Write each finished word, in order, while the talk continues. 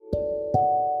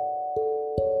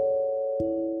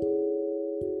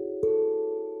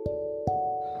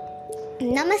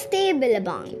Namaste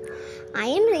Billabong. I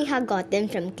am Reha Gautam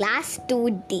from class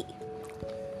 2D.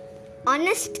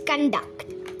 Honest conduct.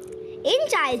 In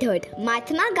childhood,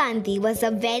 Mahatma Gandhi was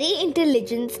a very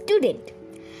intelligent student.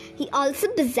 He also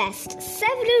possessed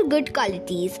several good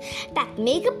qualities that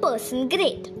make a person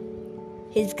great.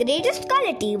 His greatest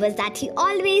quality was that he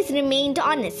always remained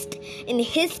honest in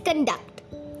his conduct.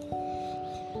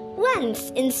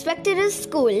 Once, inspector of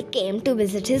school came to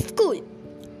visit his school.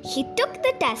 He took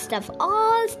the test of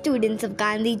all students of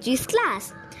Gandhiji's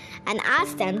class and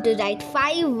asked them to write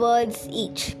 5 words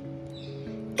each.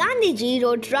 Gandhiji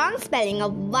wrote wrong spelling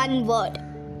of one word.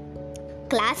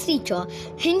 Class teacher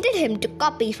hinted him to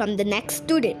copy from the next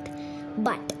student,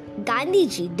 but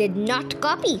Gandhiji did not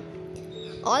copy.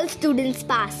 All students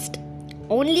passed.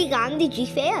 Only Gandhiji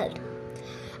failed.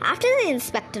 After the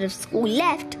inspector of school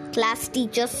left, class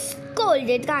teacher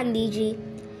scolded Gandhiji.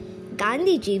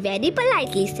 Gandhiji very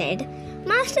politely said,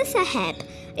 "Master Saheb,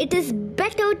 it is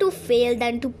better to fail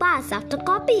than to pass after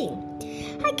copying.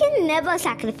 I can never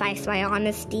sacrifice my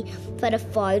honesty for a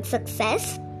false success."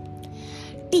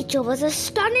 Teacher was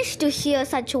astonished to hear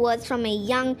such words from a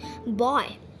young boy.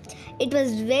 It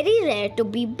was very rare to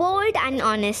be bold and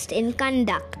honest in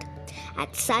conduct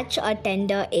at such a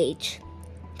tender age.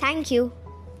 Thank you.